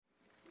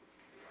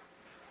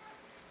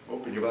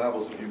Open your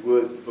Bibles, if you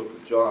would, to the book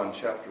of John,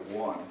 chapter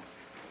 1.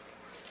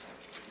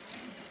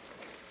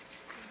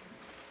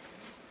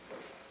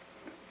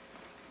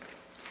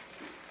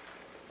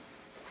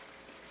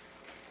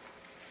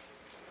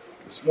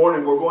 This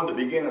morning we're going to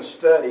begin a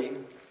study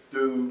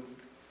through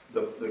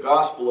the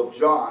Gospel of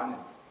John.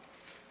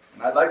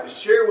 And I'd like to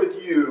share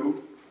with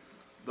you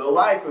the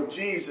life of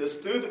Jesus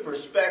through the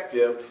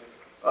perspective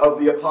of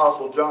the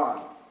Apostle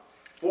John.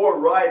 4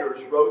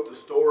 writers wrote the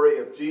story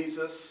of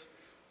Jesus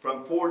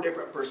from 4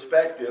 different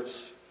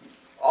perspectives.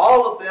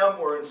 All of them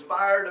were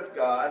inspired of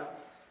God,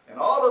 and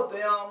all of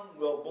them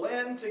will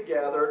blend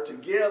together to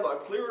give a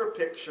clearer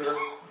picture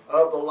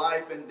of the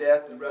life and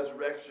death and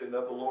resurrection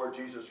of the Lord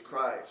Jesus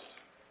Christ.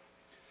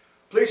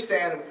 Please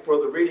stand for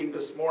the reading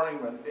this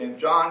morning in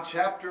John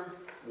chapter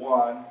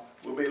 1.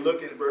 We'll be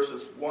looking at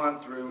verses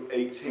 1 through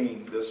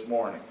 18 this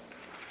morning.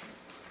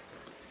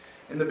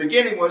 In the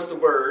beginning was the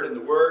Word, and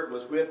the Word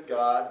was with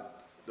God.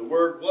 The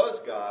Word was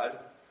God.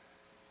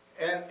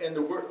 And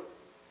the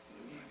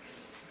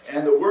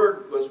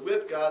Word was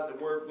with God,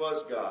 the Word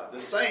was God. The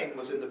same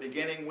was in the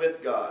beginning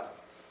with God.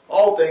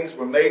 All things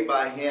were made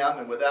by Him,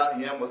 and without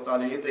Him was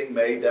not anything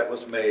made that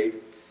was made.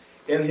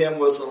 In Him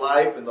was the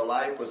life, and the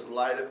life was the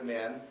light of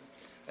men.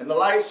 And the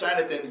light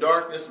shineth in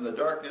darkness, and the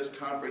darkness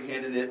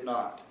comprehended it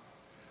not.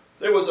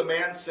 There was a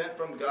man sent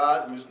from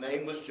God, whose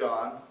name was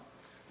John.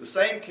 The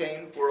same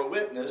came for a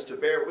witness, to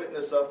bear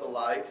witness of the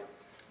light,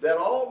 that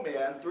all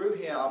men through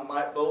him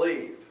might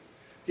believe.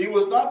 He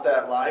was not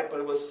that light,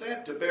 but was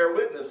sent to bear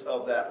witness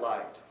of that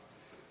light.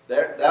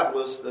 That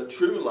was the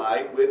true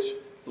light, which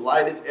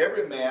lighteth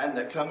every man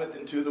that cometh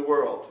into the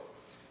world.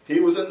 He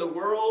was in the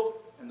world,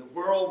 and the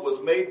world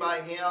was made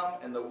by him,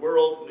 and the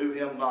world knew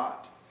him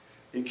not.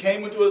 He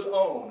came into his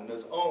own, and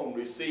his own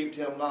received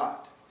him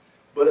not.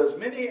 But as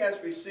many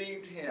as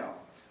received him,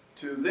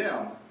 to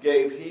them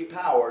gave he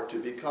power to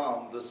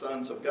become the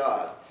sons of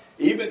God,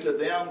 even to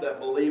them that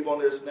believe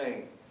on his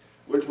name,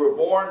 which were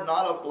born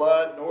not of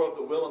blood, nor of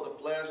the will of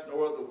the flesh,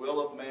 nor of the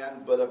will of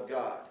man, but of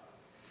God.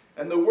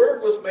 And the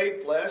Word was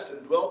made flesh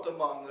and dwelt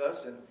among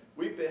us, and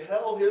we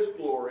beheld his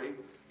glory,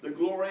 the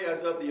glory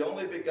as of the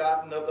only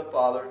begotten of the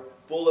Father,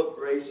 full of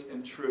grace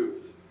and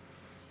truth.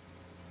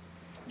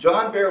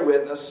 John bare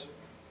witness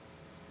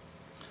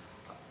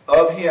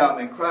of him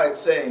and cried,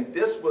 saying,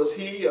 This was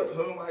he of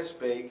whom I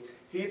spake.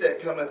 He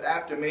that cometh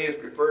after me is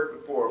preferred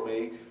before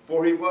me,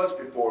 for he was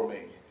before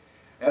me.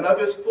 And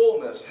of his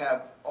fullness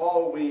have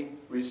all we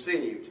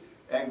received,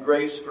 and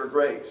grace for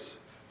grace.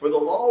 For the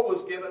law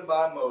was given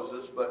by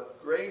Moses,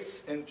 but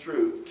grace and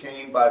truth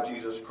came by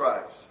Jesus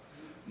Christ.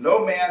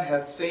 No man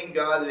hath seen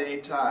God at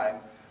any time.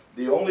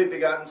 The only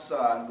begotten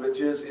Son, which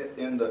is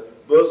in the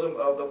bosom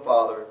of the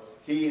Father,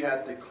 he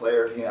hath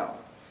declared him.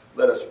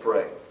 Let us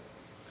pray.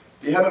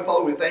 Dear Heavenly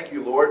Father, we thank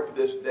you, Lord, for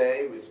this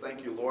day. We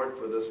thank you, Lord,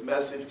 for this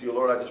message. Dear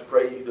Lord, I just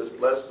pray you just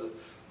bless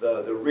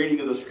the reading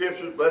of the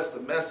Scriptures, bless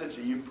the message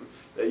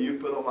that you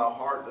put on my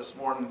heart this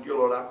morning. Dear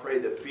Lord, I pray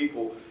that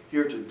people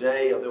here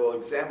today, they will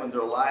examine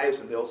their lives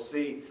and they'll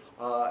see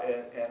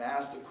and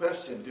ask the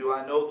question, do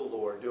I know the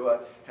Lord?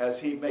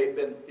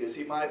 Is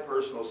he my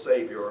personal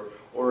Savior?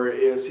 Or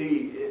is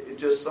he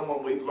just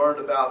someone we've learned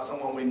about,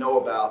 someone we know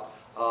about?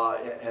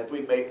 Have we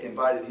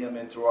invited him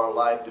into our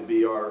life to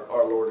be our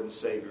Lord and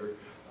Savior?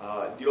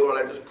 Dear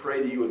Lord, I just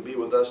pray that you would be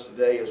with us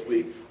today as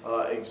we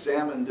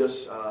examine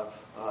this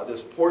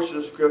portion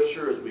of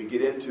Scripture, as we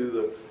get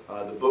into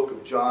the book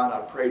of John.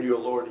 I pray, dear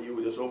Lord, that you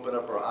would just open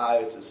up our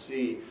eyes to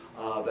see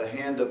the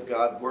hand of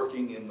God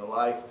working in the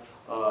life,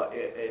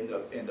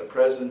 in the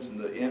presence and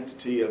the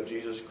entity of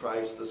Jesus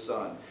Christ the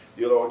Son.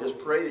 Dear Lord, just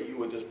pray that you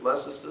would just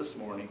bless us this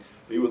morning.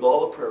 Be with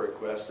all the prayer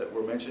requests that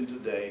were mentioned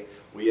today.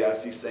 We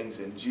ask these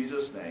things in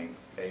Jesus' name.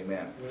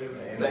 Amen.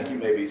 Amen. Thank you.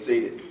 You may be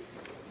seated.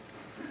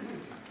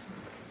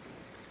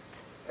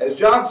 As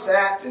John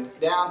sat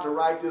down to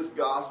write this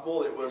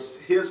gospel, it was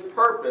his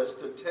purpose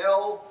to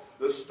tell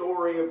the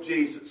story of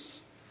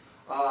Jesus.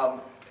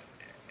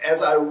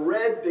 As I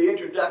read this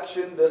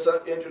introduction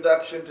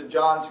to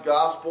John's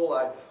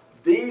gospel,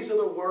 these are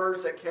the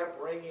words that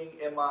kept ringing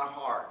in my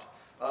heart.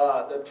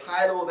 The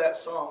title of that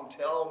song,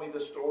 Tell Me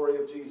the Story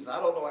of Jesus. I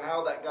don't know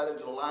how that got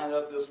into the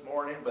lineup this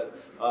morning, but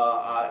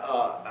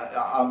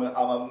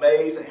I'm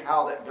amazed at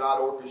how that God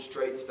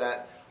orchestrates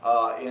that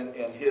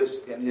in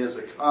his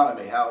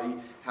economy, how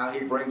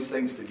he brings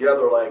things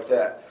together like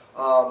that.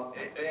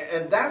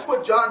 And that's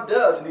what John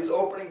does in these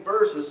opening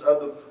verses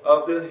of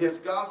his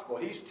gospel.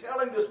 He's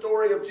telling the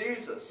story of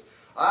Jesus.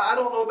 I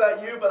don't know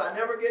about you, but I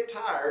never get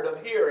tired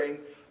of hearing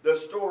the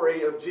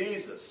story of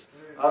Jesus.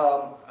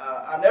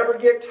 I never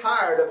get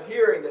tired of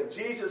hearing that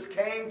Jesus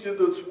came to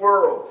this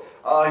world.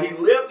 He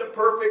lived a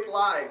perfect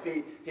life.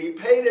 He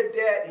paid a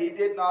debt he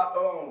did not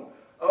own.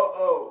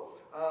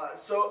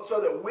 So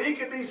that we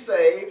could be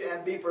saved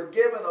and be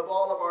forgiven of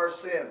all of our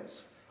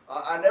sins.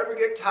 I never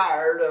get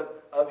tired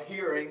of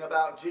hearing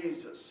about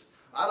Jesus.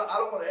 I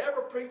don't want to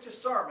ever preach a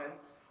sermon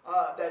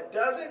that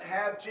doesn't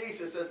have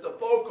Jesus as the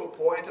focal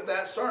point of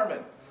that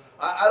sermon.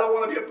 I don't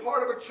want to be a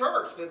part of a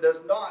church that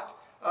does not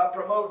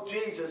promote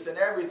Jesus in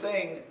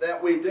everything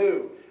that we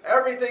do.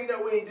 Everything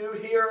that we do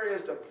here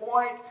is to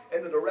point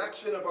in the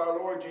direction of our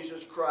Lord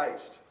Jesus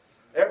Christ.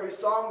 Every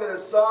song that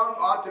is sung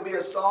ought to be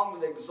a song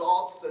that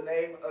exalts the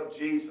name of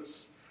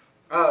Jesus.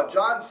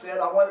 John said,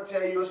 I want to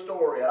tell you a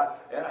story.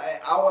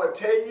 I want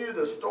to tell you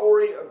the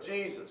story of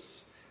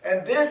Jesus.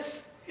 And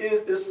this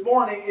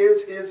morning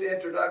is his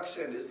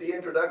introduction. It's the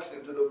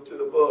introduction to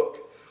the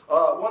book.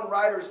 One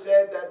writer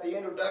said that the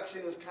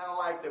introduction is kind of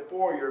like the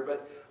foyer,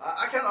 but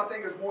I kind of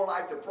think it's more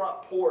like the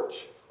front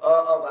porch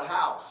of a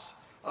house.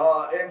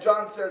 And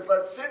John says,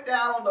 let's sit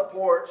down on the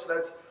porch.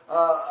 Let's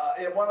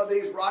in one of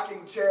these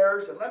rocking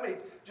chairs, and let me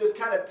just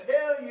kind of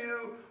tell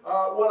you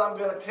what I'm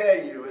going to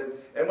tell you.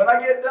 And when I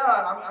get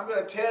done, I'm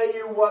going to tell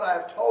you what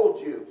I've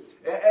told you.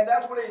 And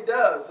that's what he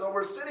does. So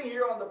we're sitting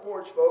here on the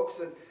porch, folks,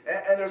 and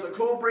there's a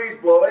cool breeze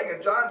blowing, and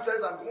John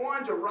says, I'm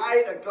going to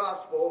write a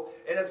gospel,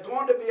 and it's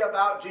going to be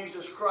about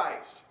Jesus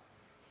Christ.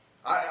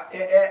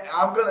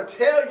 I'm going to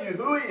tell you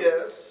who he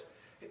is,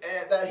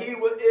 and that he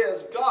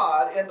is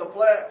God in the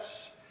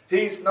flesh.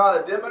 He's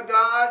not a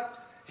demigod.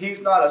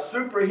 He's not a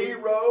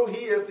superhero.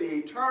 He is the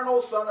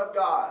eternal Son of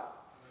God.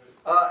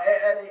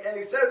 And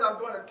he says, I'm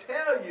going to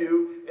tell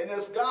you in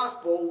this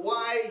gospel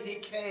why he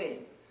came.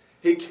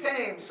 He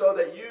came so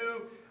that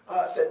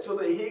so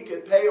that he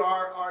could pay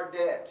our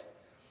debt.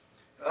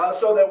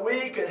 So that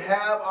we could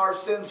have our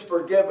sins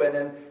forgiven,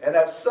 and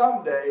that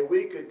someday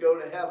we could go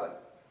to heaven.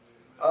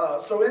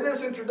 So in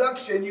this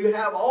introduction, you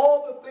have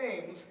all the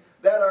things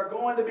that are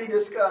going to be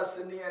discussed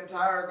in the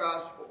entire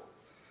gospel.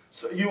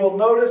 So you will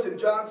notice in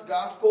John's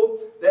gospel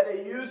that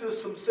he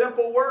uses some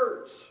simple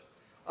words.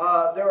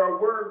 There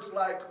are words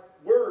like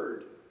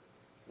word,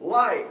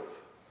 life,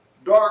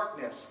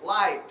 darkness,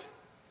 light,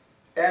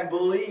 and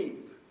believe.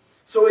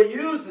 So he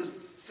uses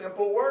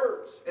simple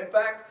words. In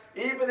fact,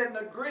 even in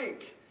the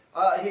Greek,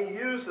 he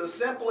used the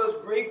simplest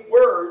Greek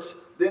words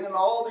than in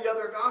all the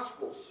other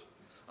gospels.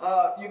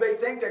 You may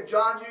think that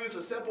John used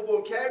a simple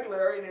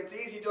vocabulary and it's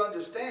easy to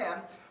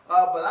understand,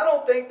 but I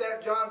don't think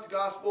that John's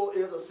gospel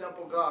is a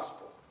simple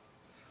gospel.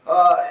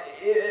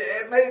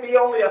 It may be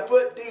only a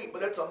foot deep,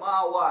 but it's a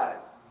mile wide.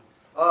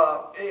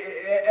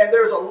 And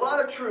there's a lot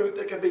of truth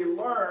that can be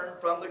learned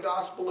from the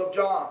Gospel of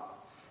John.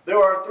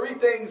 There are three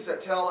things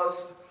that tell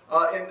us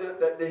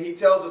that he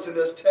tells us in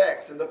this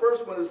text, and the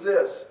first one is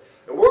this: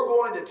 if we're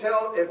going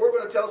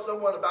to tell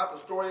someone about the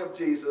story of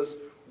Jesus,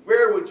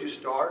 where would you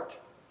start?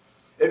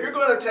 If you're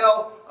going to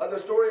tell the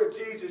story of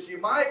Jesus, you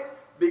might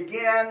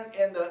begin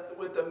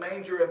with the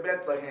manger in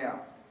Bethlehem.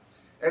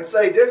 And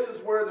say, this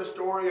is where the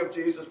story of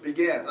Jesus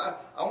begins.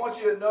 I want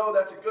you to know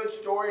that's a good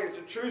story, it's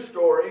a true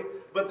story,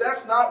 but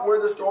that's not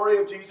where the story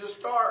of Jesus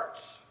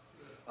starts.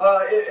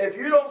 If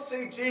you don't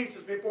see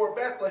Jesus before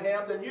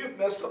Bethlehem, then you've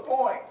missed the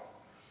point.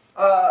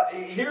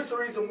 Here's the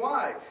reason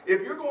why.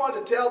 If you're going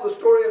to tell the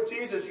story of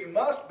Jesus, you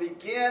must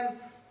begin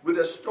with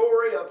a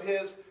story of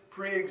his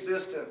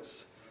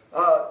pre-existence.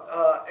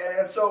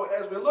 And so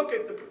as we look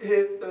at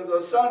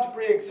the Son's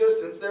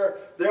pre-existence,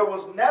 there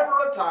was never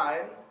a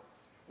time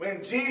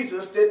when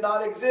Jesus did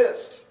not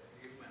exist.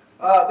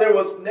 There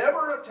was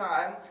never a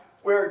time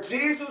where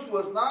Jesus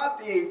was not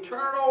the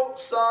eternal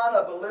Son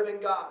of the living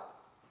God.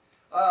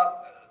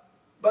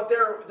 But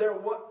there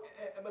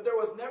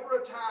was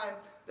never a time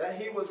that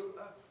he was.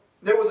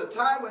 There was a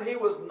time when he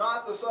was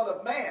not the Son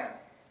of Man,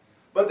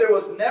 but there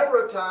was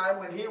never a time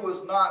when he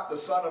was not the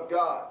Son of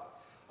God.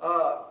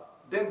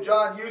 Then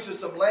John uses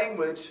some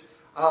language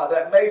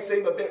that may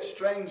seem a bit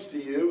strange to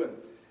you,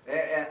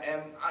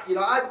 and you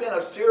know, I've been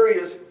a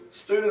serious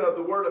student of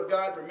the Word of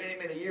God for many,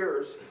 many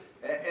years,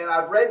 and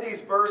I've read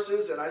these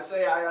verses, and I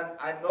say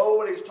I know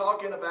what he's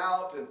talking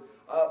about,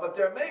 but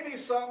there may be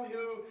some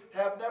who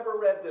have never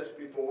read this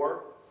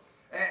before.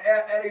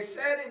 And he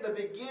said, in the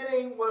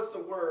beginning was the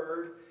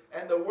Word,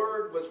 and the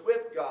Word was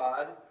with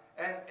God,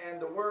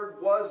 and the Word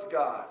was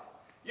God.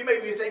 You may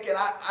be thinking,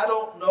 I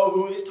don't know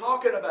who he's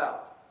talking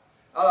about.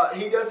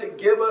 He doesn't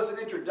give us an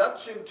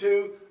introduction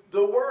to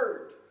the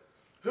Word.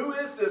 Who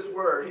is this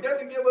Word? He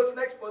doesn't give us an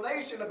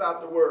explanation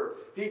about the Word.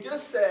 He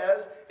just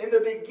says, in the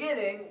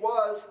beginning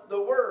was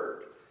the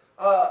Word.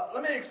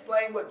 Let me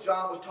explain what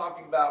John was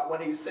talking about when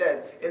he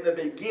said, in the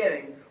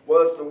beginning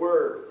was the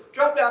Word.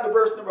 Drop down to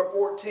verse number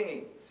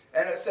 14.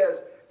 And it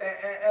says,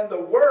 and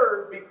the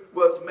Word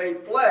was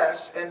made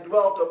flesh and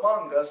dwelt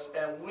among us,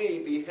 and we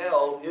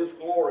beheld his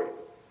glory.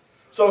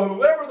 So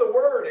whoever the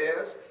Word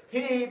is,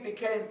 he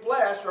became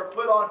flesh or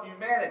put on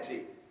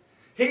humanity.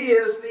 He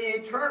is the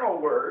eternal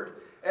Word,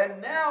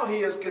 and now he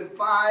is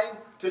confined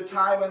to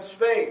time and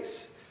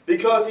space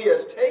because he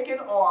has taken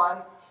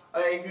on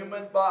a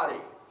human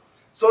body.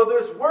 So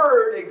this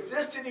Word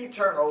existed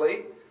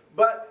eternally,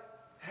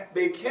 but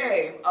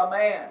became a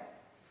man.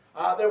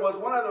 There was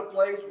one other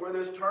place where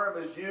this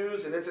term is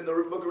used, and it's in the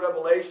book of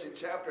Revelation,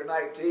 chapter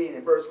 19,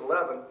 and verse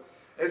 11.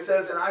 It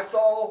says, and I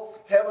saw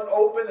heaven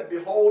open, and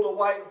behold, a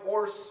white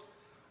horse,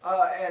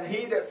 and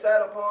he that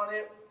sat upon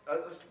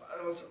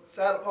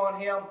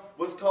him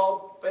was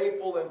called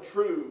Faithful and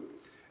True.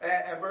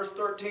 And verse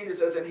 13 it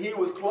says, and he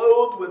was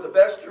clothed with a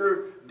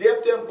vesture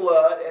dipped in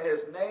blood, and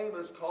his name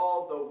is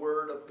called the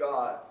Word of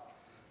God.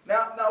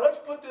 Now let's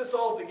put this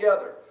all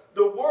together.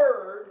 The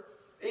Word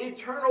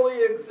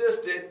eternally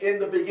existed in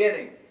the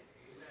beginning,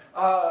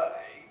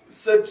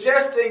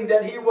 suggesting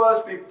that he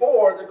was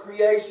before the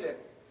creation.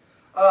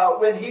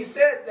 When he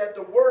said that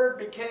the Word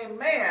became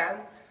man,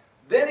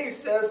 then he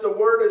says the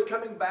Word is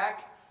coming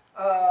back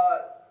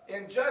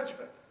in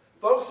judgment.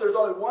 Folks, there's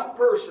only one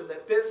person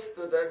that fits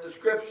the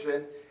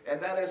description,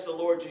 and that is the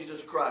Lord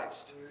Jesus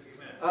Christ.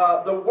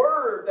 The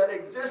Word that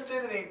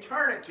existed in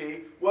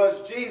eternity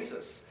was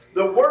Jesus.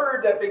 The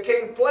Word that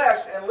became flesh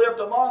and lived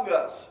among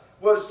us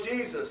was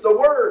Jesus. The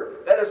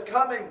Word that is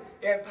coming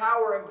in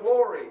power and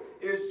glory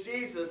is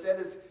Jesus,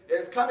 and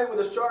is coming with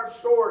a sharp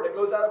sword that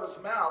goes out of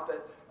his mouth,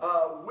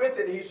 that with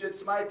it he should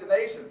smite the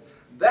nation.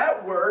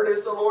 That Word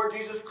is the Lord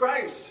Jesus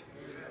Christ.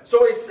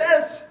 So he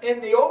says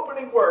in the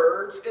opening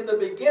words, in the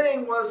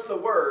beginning was the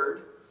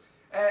Word,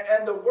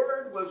 and the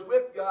Word was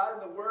with God,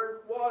 and the Word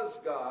was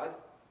God.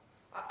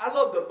 I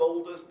love the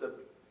boldness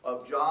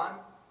of John.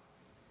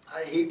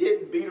 He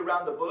didn't beat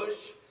around the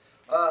bush.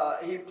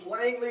 He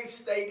plainly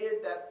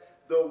stated that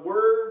the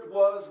Word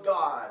was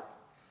God.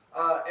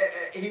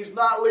 He's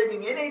not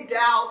leaving any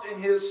doubt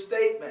in his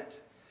statement.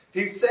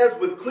 He says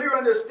with clear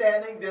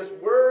understanding, this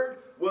Word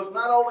was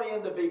not only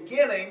in the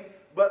beginning,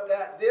 but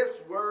that this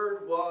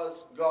Word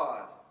was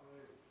God.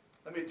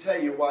 Let me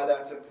tell you why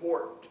that's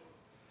important.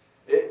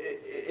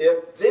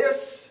 If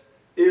this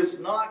is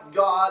not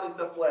God in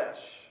the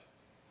flesh,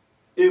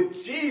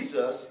 if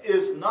Jesus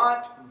is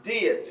not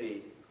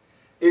deity,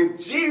 if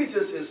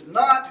Jesus is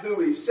not who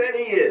he said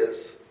he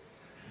is,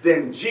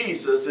 then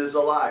Jesus is a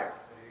liar.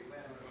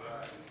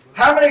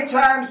 How many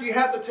times do you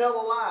have to tell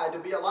a lie to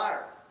be a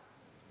liar?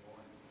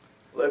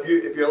 Well,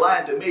 if you're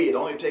lying to me, it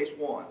only takes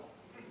one.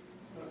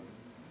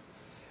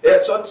 Yeah,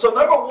 so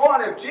number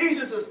one, if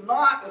Jesus is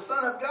not the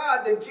Son of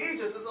God, then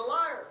Jesus is a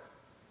liar.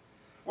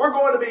 We're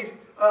going to be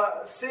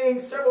seeing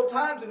several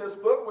times in this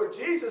book where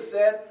Jesus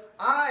said,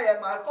 I and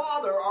my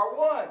Father are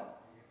one.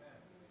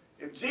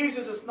 If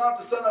Jesus is not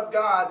the Son of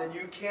God, then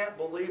you can't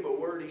believe a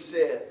word he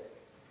said.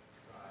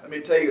 Let me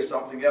tell you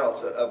something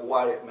else of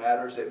why it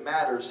matters. It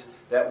matters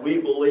that we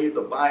believe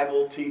the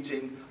Bible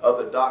teaching of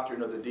the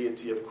doctrine of the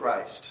deity of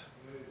Christ.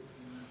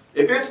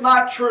 If it's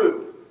not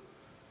true,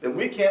 then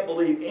we can't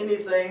believe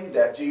anything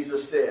that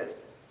Jesus said.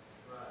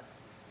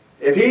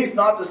 If he's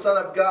not the Son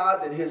of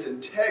God, then his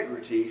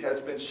integrity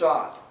has been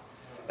shot.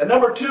 And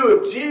number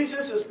two, if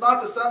Jesus is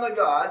not the Son of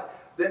God,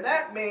 then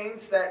that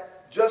means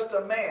that just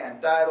a man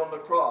died on the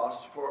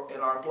cross in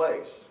our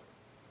place.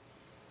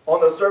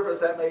 On the surface,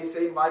 that may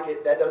seem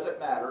like that doesn't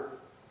matter.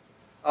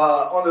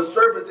 On the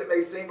surface, it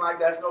may seem like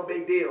that's no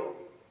big deal.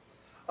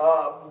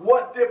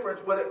 What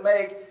difference would it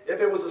make if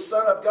it was the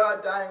Son of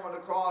God dying on the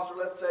cross, or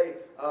let's say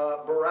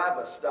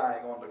Barabbas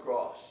dying on the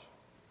cross?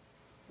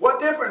 What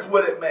difference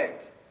would it make?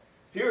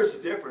 Here's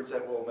the difference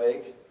that will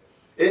make.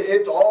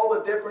 It's all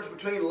the difference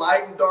between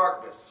light and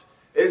darkness.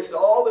 It's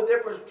all the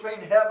difference between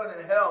heaven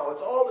and hell.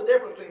 It's all the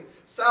difference between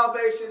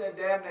salvation and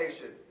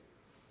damnation.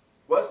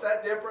 What's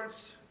that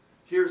difference?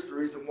 Here's the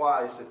reason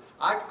why. He said,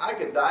 I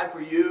can die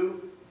for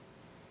you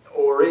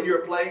or in your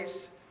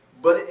place,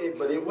 but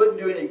it wouldn't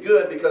do any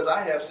good because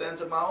I have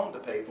sins of my own to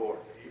pay for.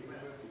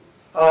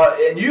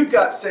 And you've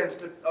got sins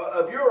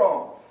of your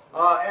own.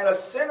 And a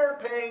sinner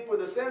paying for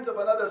the sins of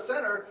another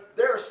sinner,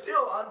 there are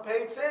still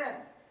unpaid sin.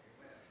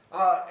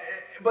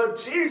 But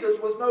Jesus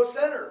was no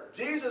sinner.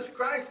 Jesus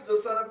Christ is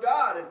the Son of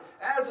God. And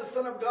as the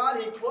Son of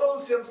God, he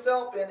clothes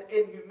himself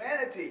in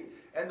humanity.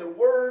 And the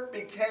Word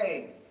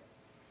became.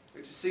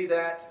 Did you see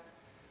that?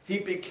 He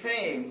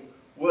became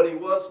what he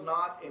was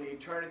not in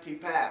eternity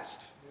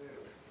past.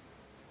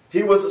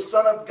 He was the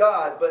Son of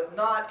God, but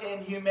not in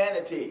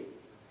humanity.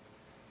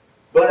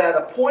 But at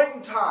a point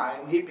in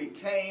time, he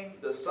became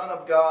the Son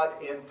of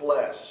God in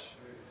flesh.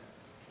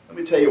 Let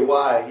me tell you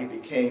why he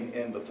became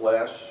in the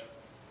flesh.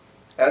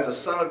 As a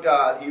Son of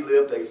God, he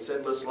lived a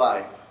sinless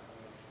life.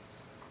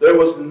 There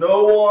was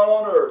no one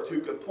on earth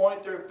who could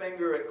point their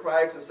finger at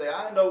Christ and say,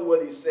 I know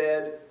what he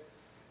said,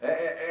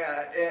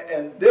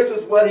 and this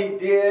is what he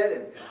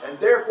did, and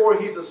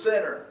therefore he's a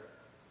sinner.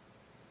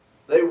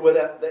 They would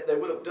have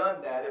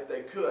done that if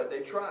they could.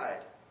 They tried.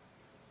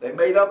 They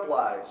made up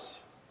lies,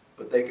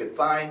 but they could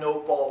find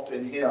no fault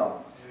in him.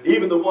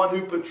 Even the one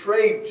who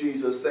betrayed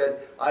Jesus said,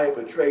 I have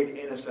betrayed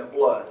innocent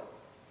blood.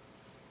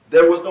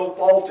 There was no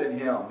fault in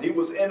him. He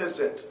was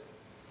innocent.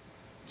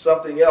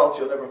 Something else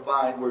you'll never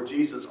find where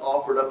Jesus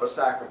offered up a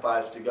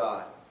sacrifice to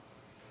God.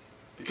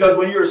 Because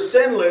when you're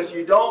sinless,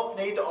 you don't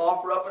need to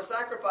offer up a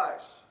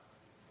sacrifice.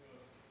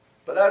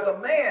 But as a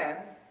man,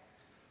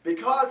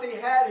 because he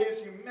had his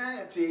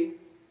humanity,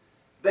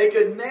 they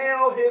could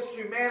nail his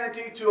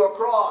humanity to a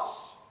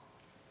cross.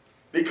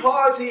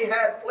 Because he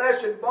had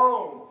flesh and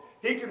bone,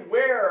 he could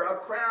wear a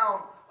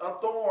crown of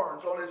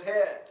thorns on his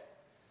head.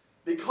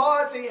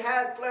 Because he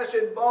had flesh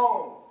and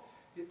bone,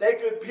 they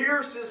could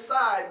pierce his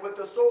side with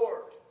the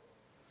sword.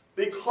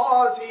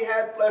 Because he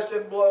had flesh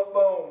and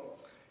bone,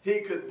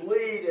 He could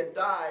bleed and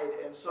die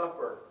and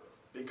suffer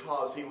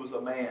because he was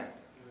a man.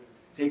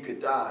 He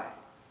could die.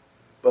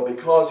 But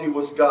because he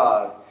was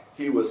God,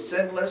 he was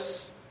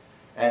sinless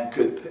and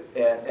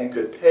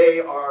could pay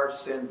our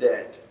sin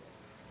debt.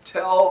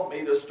 Tell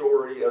me the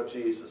story of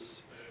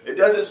Jesus. It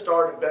doesn't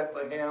start in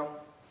Bethlehem.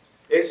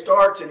 It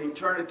starts in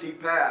eternity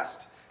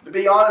past. To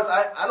be honest,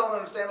 I don't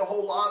understand a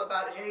whole lot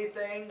about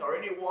anything or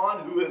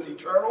anyone who is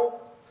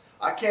eternal.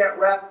 I can't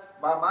wrap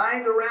my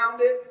mind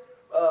around it.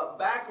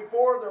 Back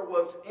before there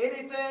was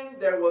anything,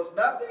 there was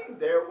nothing,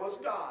 there was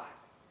God.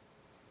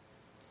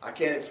 I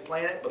can't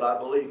explain it, but I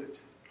believe it.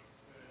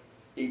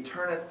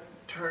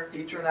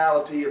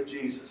 Eternality of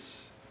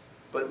Jesus.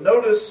 But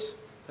notice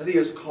that he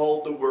is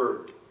called the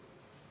Word.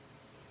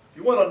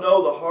 You want to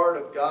know the heart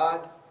of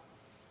God?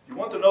 You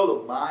want to know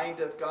the mind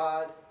of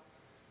God?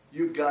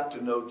 You've got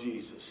to know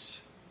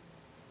Jesus.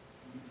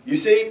 You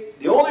see,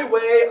 the only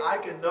way I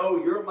can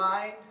know your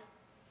mind,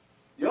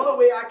 the only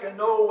way I can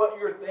know what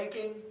you're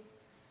thinking,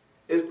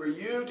 is for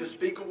you to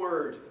speak a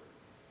word.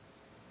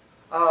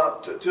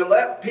 To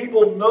let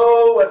people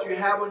know what you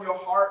have on your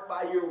heart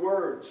by your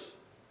words.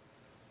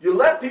 You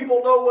let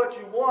people know what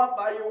you want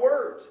by your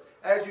words.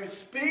 As you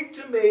speak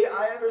to me,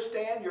 I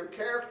understand your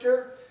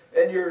character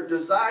and your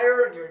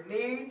desire and your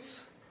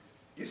needs.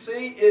 You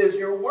see, it is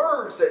your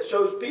words that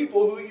shows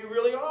people who you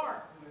really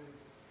are.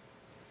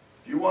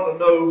 If you want to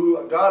know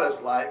who God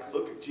is like,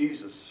 look at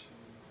Jesus.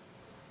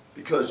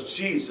 Because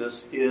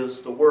Jesus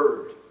is the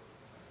Word.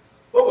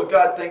 What would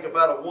God think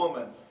about a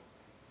woman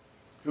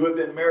who had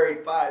been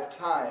married 5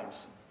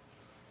 times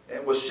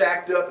and was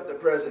shacked up at the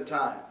present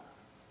time?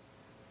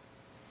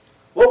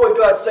 What would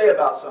God say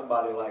about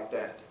somebody like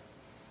that?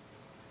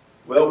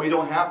 Well, we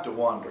don't have to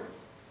wonder.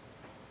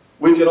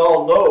 We can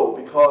all know,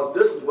 because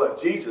this is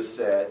what Jesus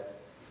said,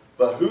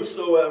 "But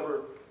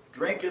whosoever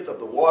drinketh of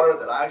the water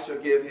that I shall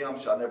give him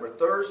shall never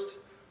thirst,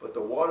 but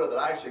the water that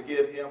I shall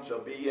give him shall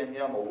be in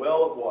him a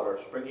well of water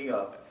springing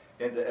up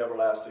into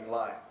everlasting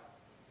life."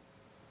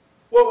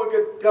 What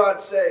would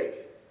God say?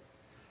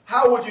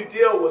 How would you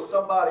deal with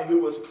somebody who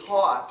was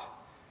caught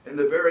in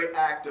the very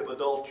act of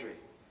adultery?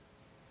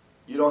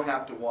 You don't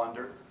have to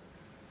wonder.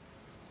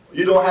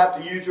 You don't have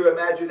to use your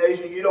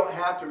imagination. You don't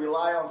have to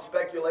rely on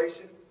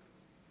speculation.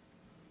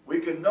 We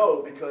can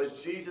know because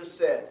Jesus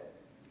said,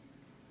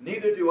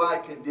 "Neither do I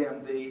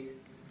condemn thee.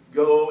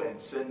 Go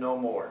and sin no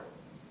more."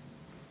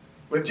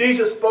 When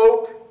Jesus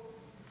spoke,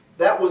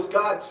 that was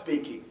God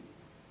speaking.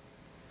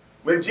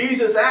 When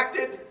Jesus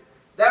acted,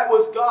 that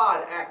was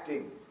God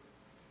acting.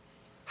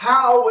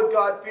 How would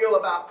God feel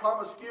about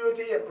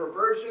promiscuity and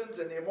perversions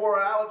and the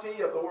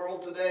immorality of the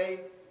world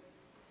today?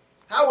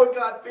 How would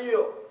God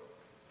feel?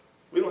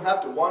 We don't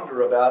have to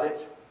wonder about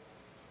it.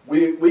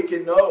 We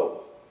can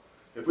know.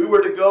 If we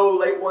were to go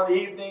late one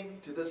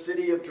evening to the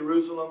city of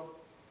Jerusalem,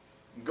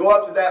 and go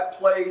up to that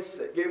place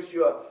that gives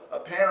you a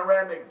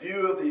panoramic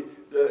view of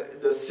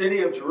the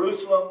city of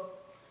Jerusalem,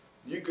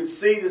 you could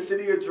see the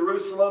city of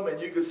Jerusalem,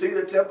 and you could see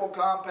the temple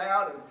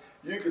compound, and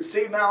you could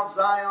see Mount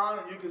Zion,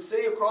 and you could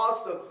see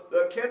across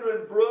the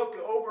Kidron Brook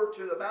over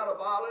to the Mount of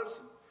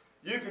Olives.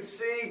 You could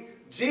see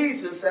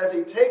Jesus as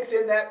he takes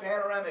in that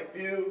panoramic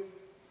view.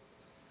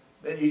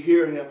 Then you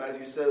hear him as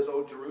he says,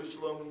 "O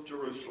Jerusalem,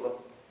 Jerusalem,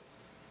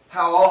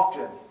 how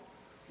often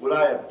would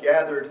I have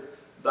gathered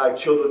thy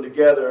children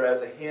together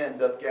as a hen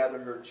doth gather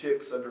her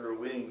chicks under her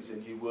wings,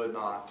 and ye would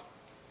not."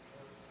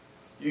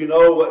 You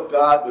know what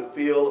God would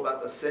feel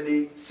about the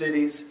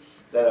cities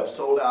that have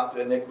sold out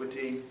to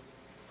iniquity?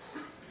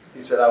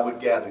 He said, "I would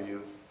gather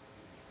you.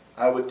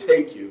 I would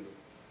take you,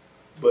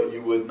 but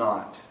you would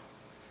not."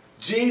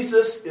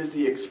 Jesus is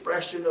the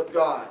expression of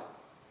God.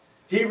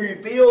 He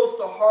reveals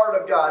the heart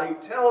of God. He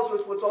tells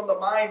us what's on the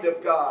mind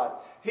of God.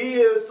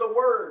 He is the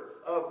Word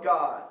of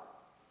God.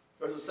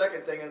 There's a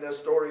second thing in this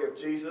story of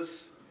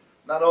Jesus.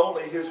 Not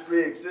only his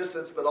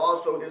pre-existence, but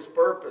also his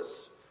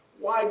purpose.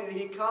 Why did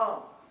he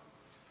come?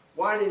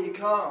 Why did he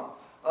come?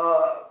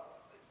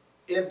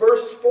 In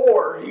verse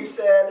 4, he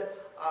said,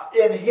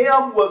 in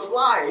him was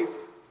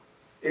life,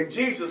 in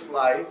Jesus'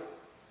 life,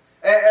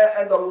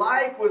 and the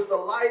life was the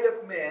light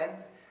of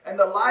men, and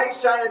the light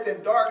shineth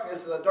in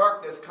darkness, and the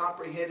darkness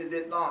comprehended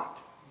it not.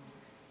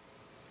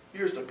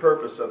 Here's the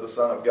purpose of the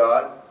Son of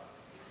God.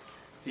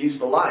 He's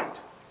the light.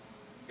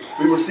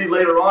 We will see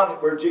later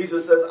on where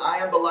Jesus says, "I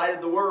am the light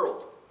of the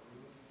world."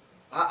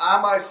 I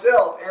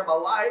myself am a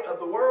light of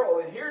the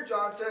world. And here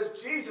John says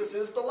Jesus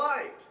is the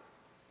light.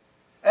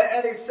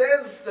 And he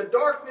says the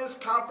darkness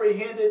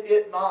comprehended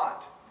it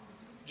not.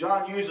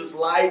 John uses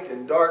light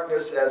and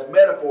darkness as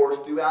metaphors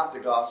throughout the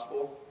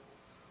gospel.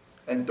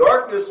 And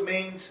darkness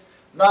means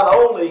not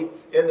only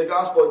in the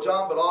Gospel of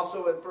John, but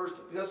also in First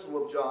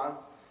Epistle of John.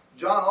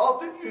 John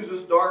often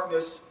uses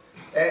darkness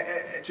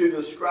to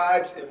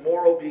describe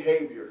immoral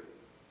behavior.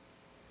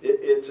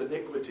 It's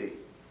iniquity.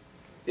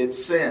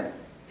 It's sin.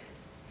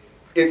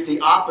 It's the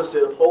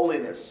opposite of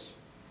holiness.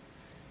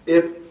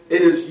 If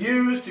it is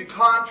used to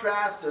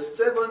contrast the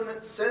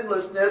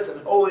sinlessness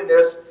and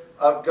holiness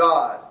of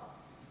God.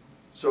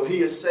 So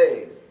he is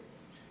saved.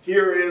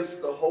 Here is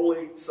the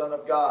Holy Son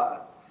of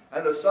God.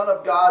 and the Son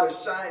of God is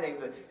shining.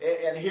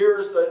 And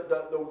here's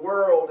the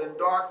world in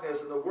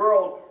darkness, and the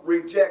world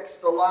rejects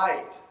the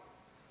light.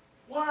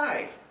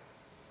 Why?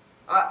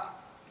 I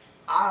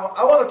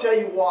want to tell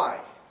you why.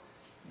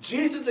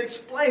 Jesus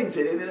explains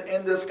it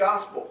in this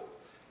gospel.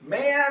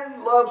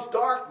 Man loves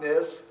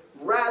darkness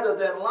rather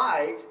than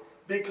light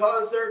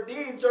because their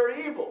deeds are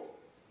evil.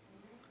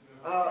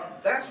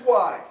 That's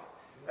why.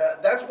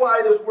 That's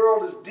why this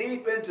world is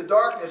deep into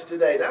darkness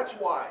today. That's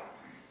why.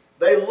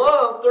 They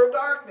love their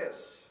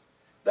darkness.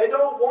 They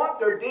don't want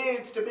their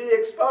deeds to be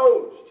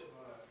exposed.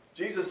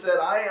 Jesus said,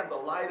 I am the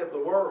light of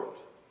the world.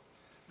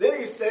 Then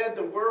he said,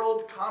 the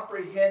world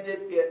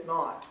comprehended it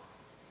not.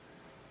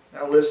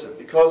 Now listen,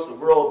 because the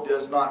world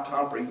does not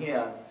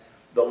comprehend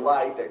the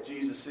light that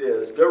Jesus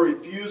is, their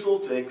refusal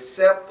to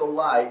accept the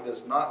light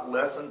does not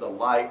lessen the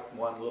light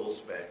one little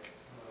speck.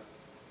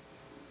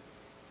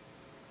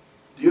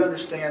 Do you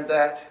understand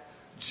that?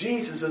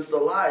 Jesus is the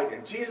light,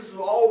 and Jesus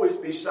will always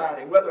be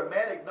shining, whether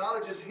man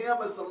acknowledges him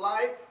as the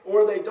light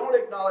or they don't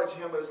acknowledge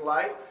him as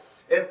light.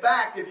 In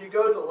fact, if you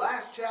go to the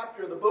last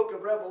chapter of the book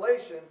of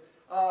Revelation,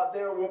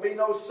 there will be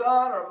no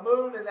sun or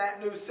moon in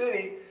that new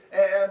city,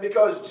 and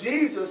because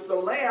Jesus, the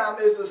Lamb,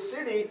 is the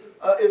city,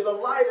 is the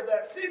light of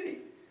that city.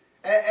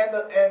 And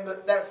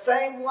that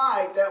same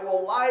light that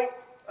will light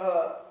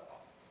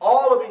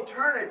all of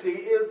eternity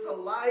is the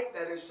light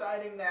that is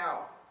shining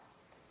now.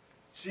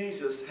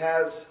 Jesus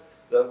has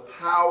the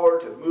power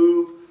to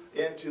move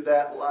into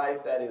that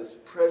life that is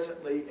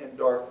presently in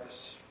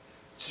darkness.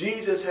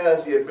 Jesus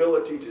has the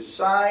ability to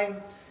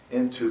shine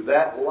into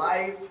that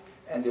life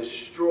and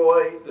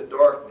destroy the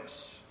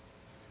darkness.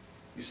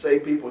 You say,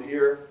 people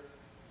here,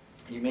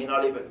 you may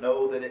not even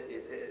know that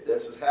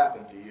this has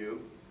happened to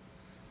you.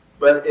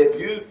 But if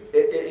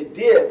it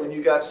did when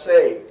you got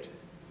saved.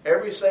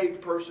 Every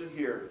saved person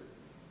here,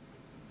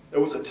 there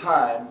was a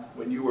time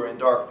when you were in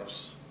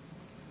darkness.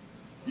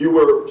 You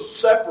were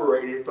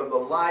separated from the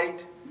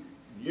light.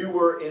 You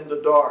were in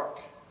the dark.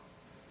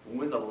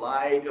 When the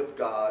light of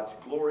God's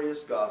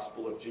glorious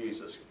gospel of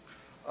Jesus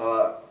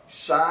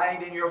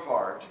shined in your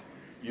heart,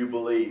 you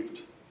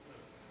believed.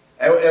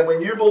 And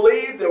when you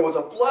believed, there was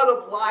a flood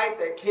of light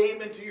that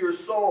came into your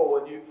soul,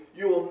 and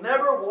you will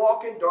never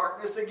walk in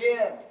darkness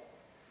again.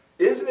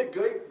 Isn't it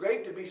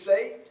great to be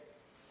saved?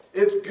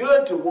 It's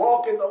good to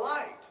walk in the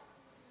light.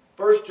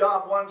 1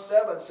 John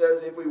 1:7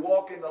 says, if we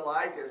walk in the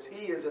light as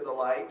he is in the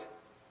light,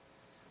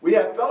 we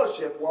have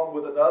fellowship one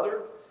with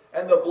another,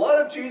 and the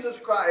blood of Jesus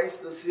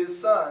Christ, his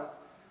Son,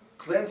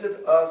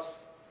 cleanseth us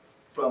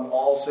from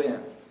all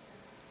sin.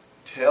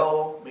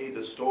 Tell me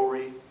the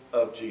story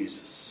of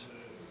Jesus.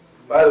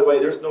 By the way,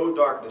 there's no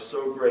darkness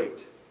so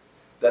great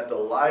that the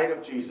light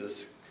of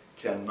Jesus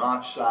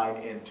cannot shine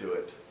into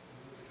it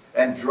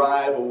and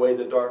drive away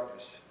the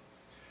darkness.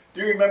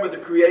 Do you remember the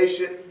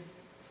creation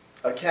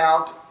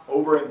account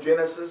over in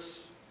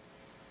Genesis?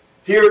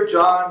 Here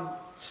John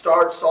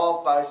starts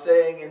off by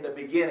saying in the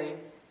beginning.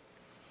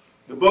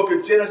 The book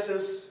of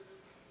Genesis,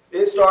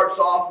 it starts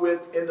off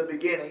with in the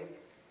beginning.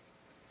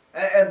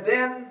 And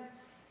then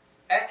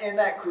in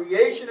that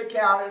creation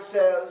account it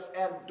says,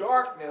 and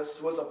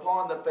darkness was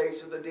upon the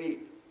face of the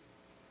deep.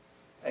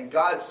 And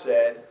God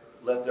said,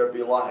 let there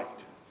be light.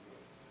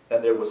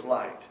 And there was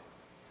light.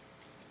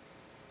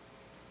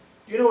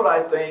 You know what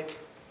I think?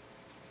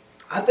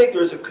 I think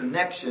there's a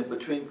connection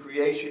between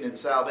creation and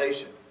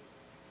salvation.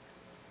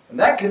 And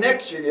that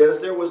connection is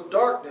there was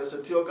darkness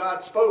until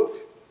God spoke.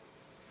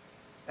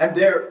 And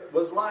there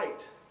was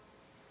light.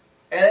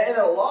 And in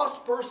a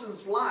lost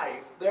person's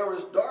life, there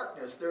is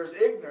darkness, there's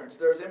ignorance,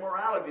 there's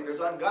immorality, there's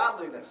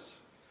ungodliness.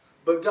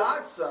 But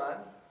God's Son,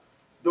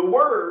 the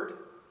Word,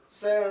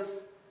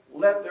 says,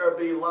 let there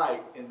be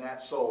light in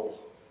that soul.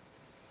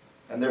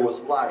 And there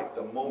was light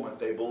the moment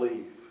they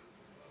believed.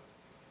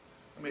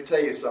 Let me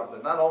tell you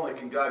something. Not only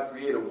can God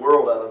create a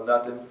world out of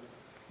nothing,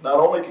 not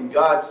only can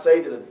God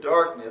say to the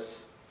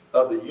darkness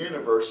of the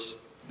universe,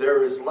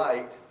 there is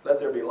light, let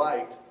there be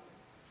light.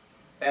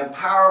 And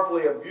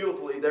powerfully and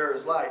beautifully there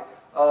is light.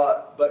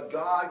 But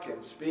God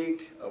can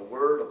speak a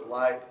word of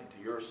light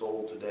into your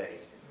soul today.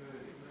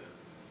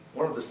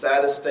 One of the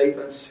saddest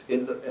statements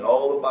in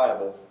all the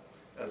Bible,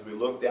 as we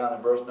look down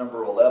in verse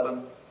number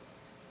 11,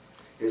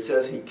 it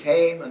says, he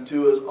came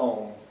unto his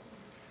own,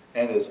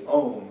 and his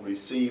own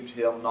received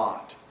him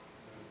not.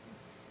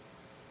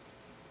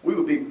 We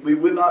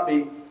would not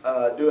be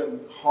doing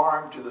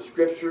harm to the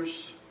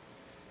Scriptures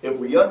if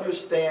we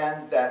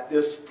understand that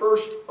this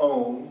first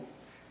own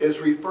is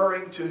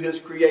referring to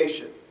his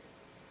creation.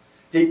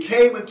 He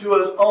came into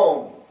his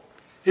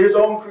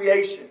own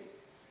creation.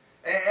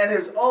 And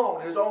his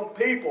own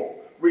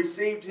people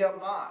received him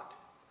not.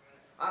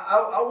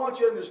 I want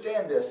you to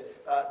understand this.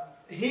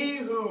 He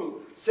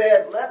who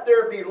said, let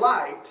there be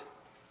light,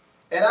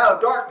 and out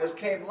of darkness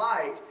came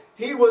light,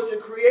 he was the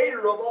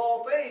creator of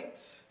all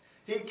things.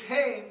 He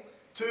came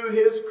to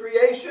his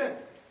creation.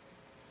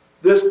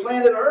 This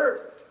planet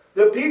Earth,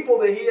 the people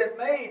that he had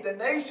made, the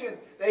nation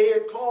that he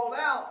had called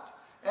out,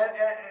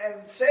 and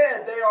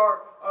said they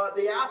are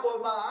the apple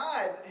of my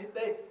eye.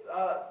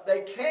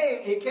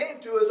 He came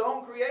to his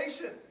own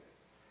creation.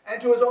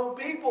 and to his own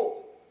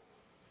people.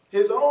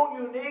 His own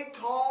unique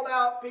called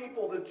out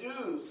people, the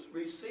Jews,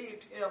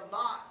 received him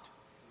not.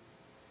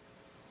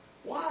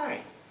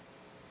 Why?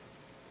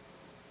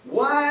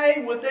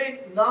 Why would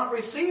they not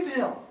receive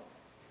him?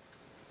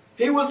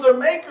 He was their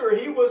maker.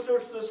 He was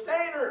their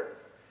sustainer.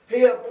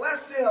 He had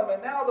blessed them,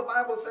 and now the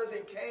Bible says he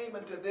came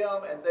unto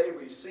them and they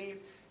received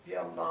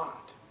him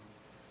not.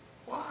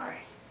 Why?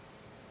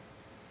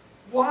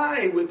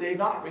 Why would they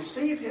not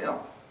receive him?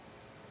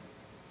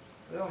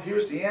 Well,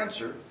 here's the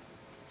answer.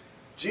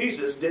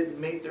 Jesus didn't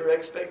meet their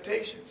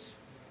expectations.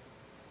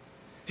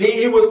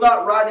 He was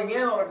not riding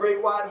in on a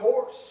great white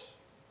horse.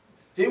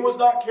 He was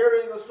not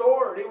carrying a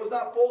sword. He was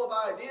not full of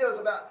ideas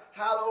about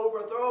how to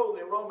overthrow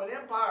the Roman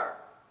Empire.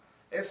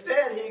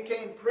 Instead, he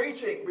came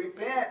preaching,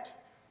 repent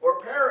or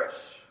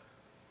perish.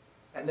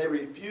 And they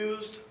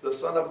refused the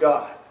Son of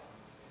God.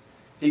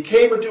 He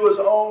came into his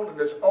own, and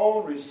his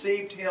own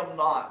received him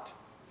not.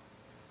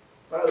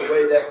 By the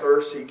way, that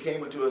verse, he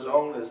came into his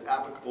own, is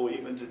applicable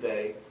even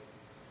today.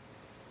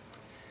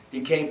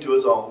 He came to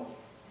his own.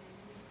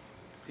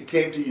 He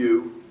came to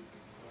you.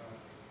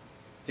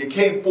 He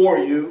came for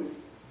you.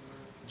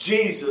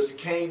 Jesus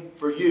came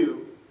for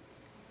you.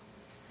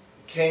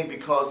 He came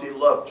because he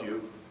loved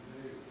you.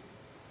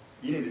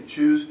 You need to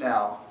choose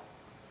now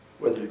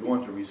whether you're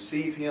going to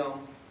receive him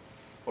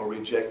or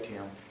reject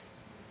him.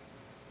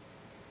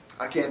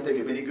 I can't think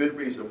of any good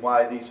reason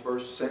why these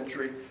first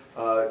century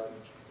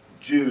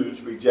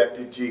Jews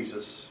rejected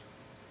Jesus.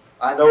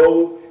 I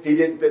know he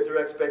didn't fit their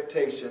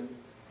expectation,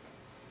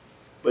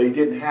 but he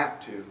didn't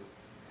have to.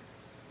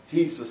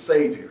 He's the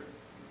Savior.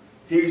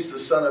 He's the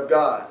Son of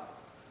God.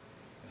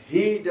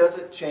 He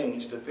doesn't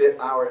change to fit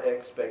our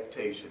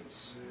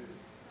expectations.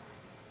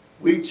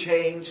 We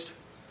changed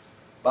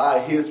by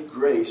his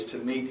grace to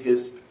meet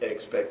his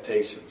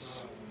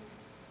expectations.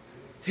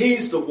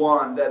 He's the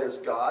one that is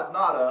God,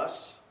 not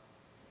us.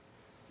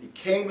 He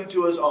came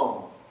into his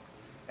own,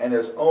 and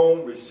his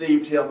own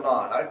received him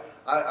not.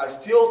 I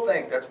still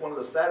think that's one of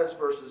the saddest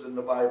verses in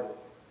the Bible.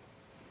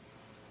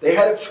 They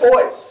had a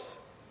choice,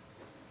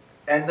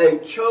 and they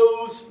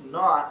chose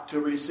not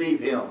to receive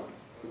him.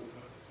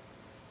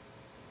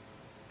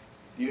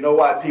 Do you know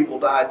why people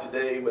die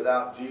today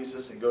without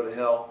Jesus and go to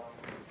hell?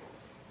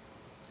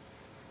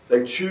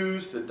 They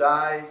choose to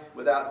die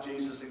without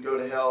Jesus and go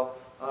to hell.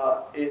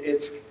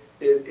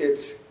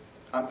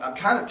 I'm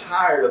kind of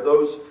tired of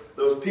those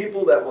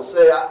people that will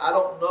say, I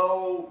don't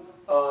know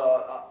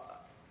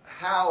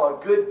how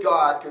a good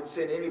God can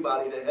send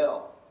anybody to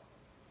hell.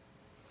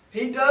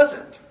 He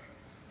doesn't.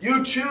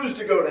 You choose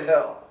to go to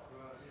hell.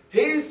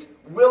 He's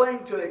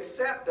willing to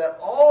accept that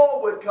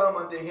all would come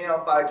unto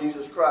him by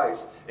Jesus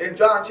Christ. In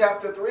John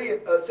chapter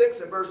 6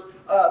 and verse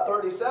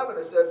 37,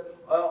 it says,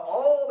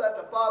 all that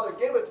the Father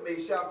giveth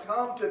me shall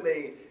come to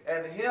me,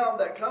 and him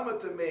that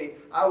cometh to me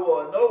I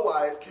will in no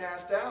wise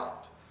cast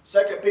out.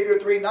 2 Peter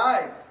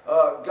 3:9,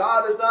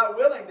 God is not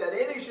willing that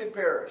any should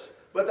perish,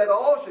 but that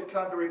all should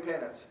come to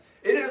repentance.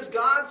 It is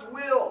God's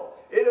will.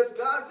 It is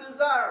God's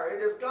desire.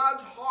 It is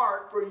God's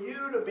heart for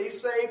you to be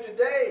saved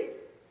today.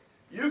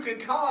 You can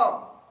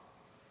come.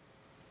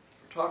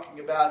 We're talking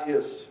about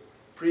his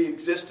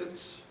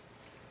pre-existence.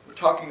 We're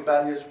talking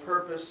about his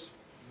purpose.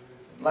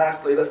 And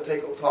lastly, let's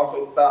talk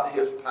about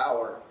his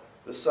power,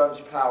 the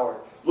Son's power.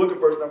 Look at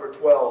verse number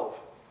 12.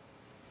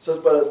 It says,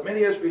 but as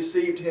many as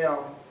received him,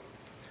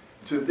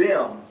 to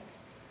them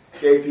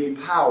gave he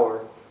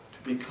power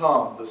to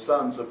become the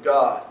sons of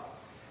God,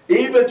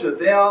 even to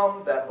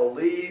them that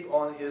believe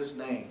on his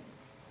name.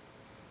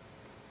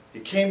 He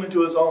came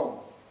into his own,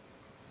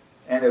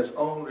 and his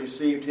own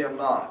received him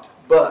not.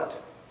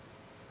 But,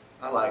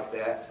 I like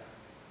that,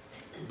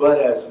 but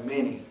as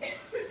many.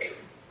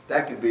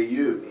 That could be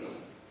you.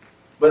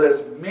 But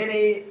as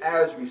many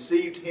as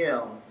received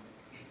him,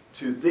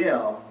 to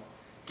them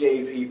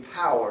gave he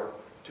power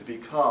to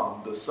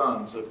become the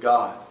sons of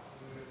God.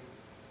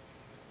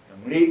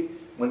 And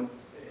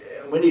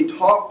when he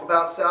talked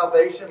about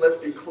salvation,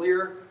 let's be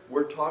clear,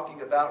 we're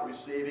talking about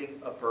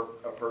receiving a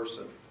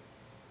person.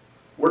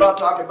 We're not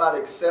talking about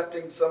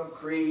accepting some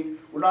creed.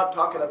 We're not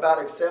talking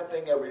about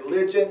accepting a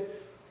religion.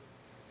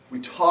 We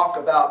talk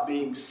about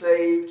being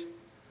saved.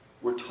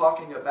 We're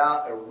talking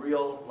about a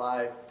real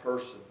live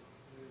person.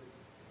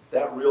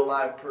 That real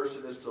live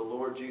person is the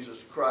Lord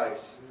Jesus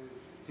Christ.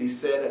 He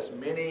said, as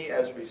many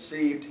as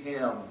received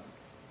him,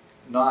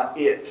 not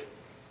it,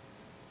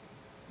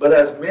 but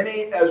as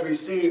many as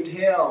received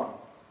him.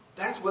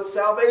 That's what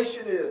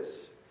salvation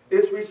is.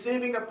 It's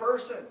receiving a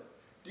person.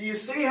 Do you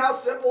see how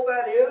simple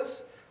that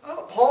is?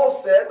 Paul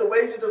said the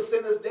wages of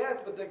sin is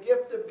death, but the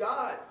gift of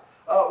God.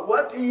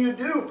 What do you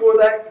do for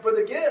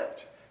the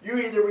gift? You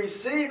either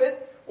receive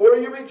it or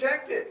you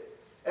reject it.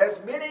 As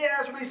many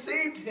as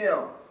received him.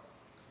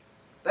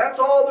 That's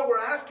all that we're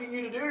asking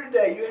you to do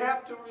today.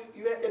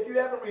 If you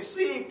haven't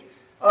received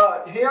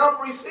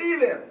him,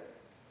 receive him.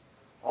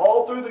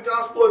 All through the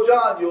Gospel of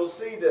John, you'll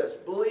see this.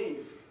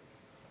 Believe.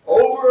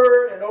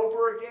 Over and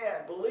over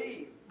again.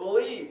 Believe,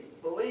 believe,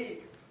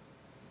 believe.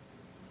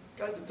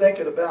 Got to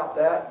thinking about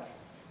that.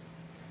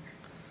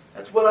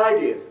 That's what I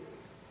did.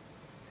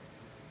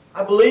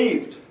 I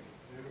believed.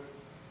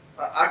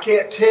 I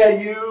can't tell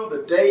you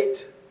the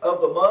date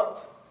of the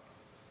month.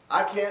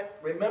 I can't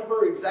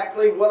remember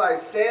exactly what I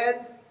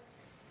said.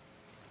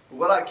 But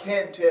what I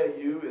can tell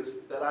you is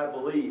that I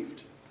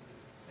believed.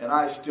 And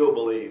I still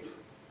believe.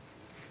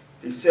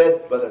 He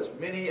said, but as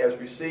many as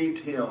received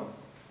him,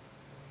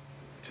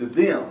 to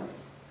them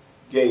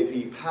gave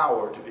he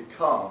power to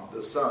become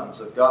the sons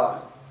of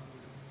God.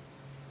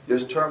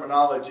 This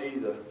terminology,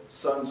 the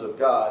sons of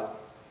God,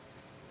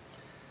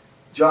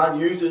 John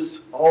uses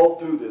all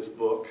through this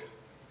book.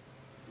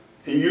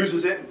 He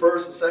uses it in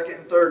 1st and 2nd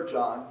and 3rd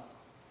John.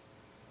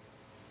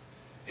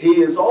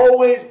 He is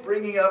always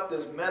bringing up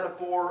this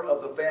metaphor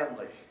of the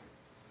family.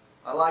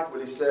 I like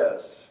what he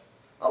says.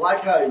 I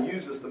like how he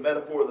uses the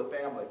metaphor of the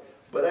family.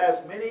 But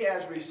as many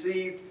as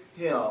received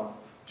him,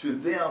 to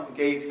them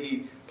gave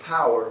he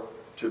power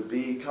to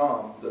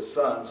become the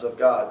sons of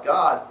God.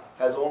 God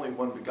has only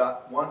one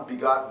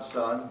begotten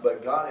son,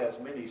 but God has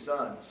many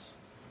sons.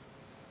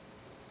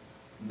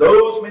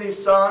 Those many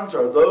sons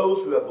are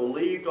those who have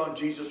believed on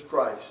Jesus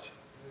Christ.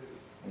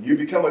 When you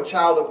become a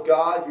child of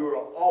God, you are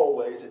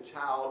always a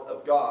child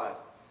of God.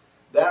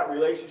 That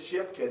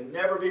relationship can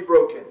never be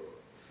broken.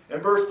 In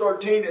verse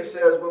 13 it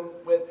says,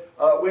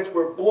 which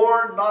were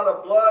born not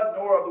of blood,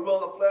 nor of the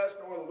will of the flesh,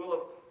 nor of the will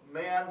of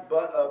man,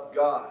 but of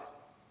God.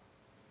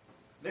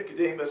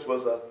 Nicodemus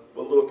was a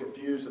little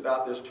confused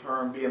about this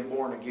term, being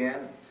born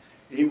again.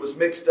 He was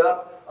mixing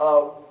up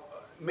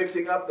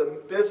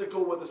the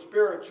physical with the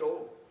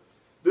spiritual.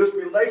 This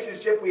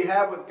relationship we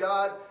have with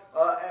God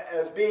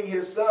as being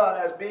his son,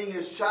 as being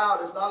his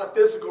child, is not a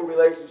physical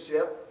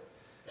relationship.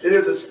 It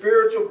is a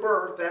spiritual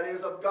birth that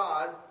is of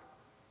God.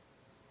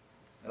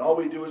 And all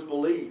we do is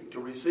believe, to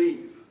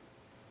receive.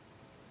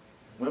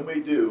 When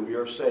we do, we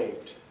are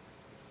saved.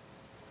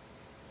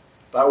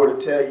 If I were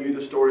to tell you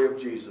the story of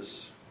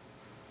Jesus,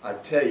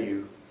 I'd tell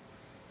you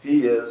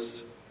he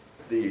is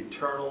the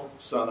eternal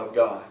Son of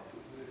God.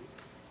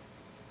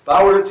 If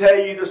I were to tell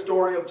you the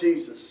story of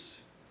Jesus,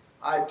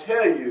 I'd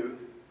tell you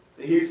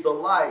that he's the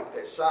light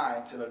that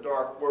shines in a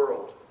dark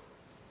world,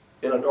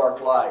 in a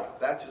dark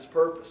light. That's his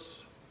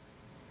purpose.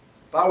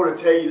 If I were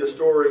to tell you the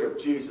story of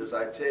Jesus,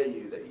 I'd tell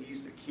you that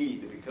he's the key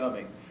to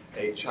becoming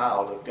a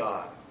child of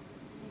God.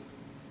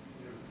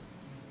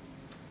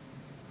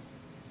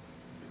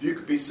 If you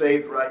could be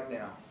saved right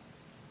now,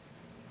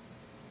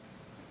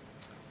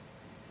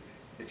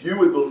 if you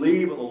would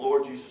believe in the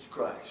Lord Jesus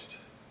Christ,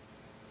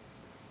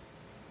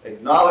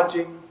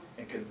 acknowledging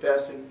and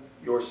confessing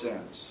your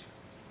sins.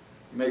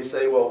 You may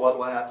say, well, what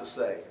do I have to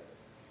say?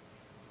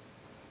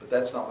 But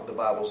that's not what the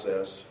Bible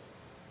says.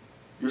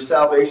 Your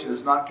salvation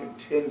is not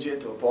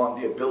contingent upon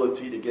the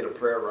ability to get a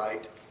prayer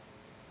right.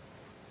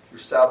 Your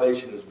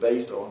salvation is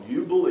based on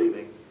you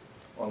believing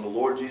on the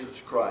Lord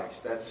Jesus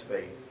Christ. That's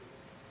faith.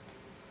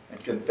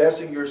 And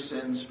confessing your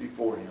sins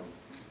before him.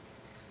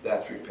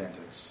 That's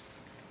repentance.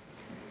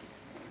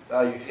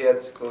 Bow your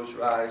heads, close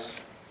your eyes.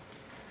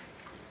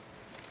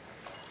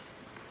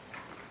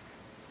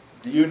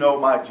 Do you know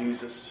my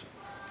Jesus?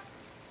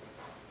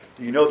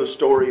 Do you know the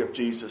story of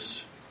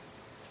Jesus?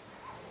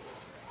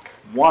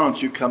 Why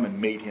don't you come and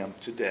meet him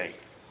today?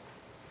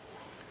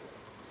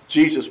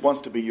 Jesus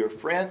wants to be your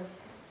friend.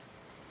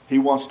 He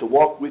wants to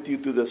walk with you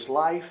through this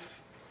life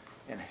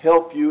and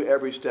help you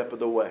every step of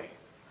the way.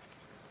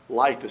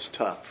 Life is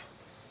tough.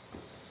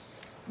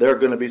 There are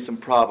going to be some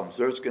problems.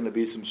 There's going to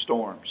be some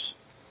storms.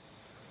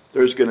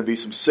 There's going to be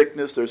some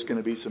sickness. There's going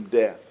to be some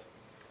death.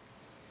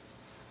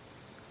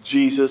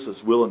 Jesus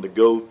is willing to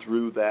go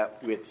through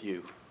that with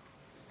you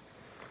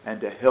and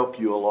to help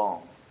you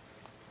along.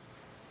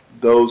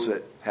 Those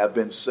that have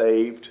been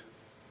saved,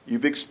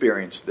 you've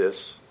experienced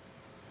this.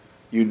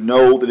 You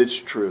know that it's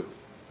true.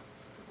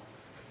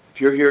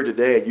 If you're here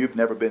today and you've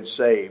never been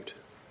saved,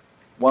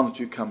 why don't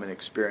you come and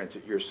experience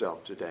it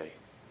yourself today?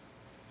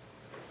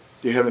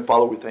 Dear Heavenly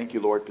Father, we thank you,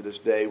 Lord, for this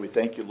day. We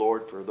thank you,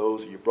 Lord, for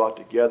those that you brought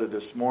together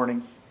this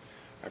morning.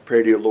 I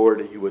pray, dear Lord,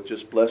 that you would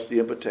just bless the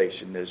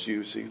invitation as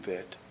you see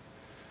fit.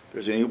 If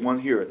there's anyone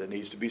here that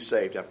needs to be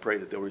saved, I pray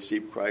that they'll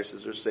receive Christ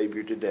as their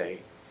Savior today.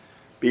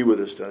 Be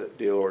with us,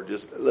 dear Lord.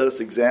 Just let us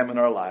examine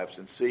our lives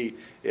and see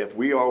if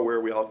we are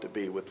where we ought to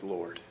be with the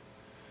Lord.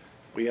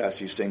 We ask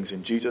these things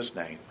in Jesus'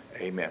 name.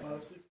 Amen.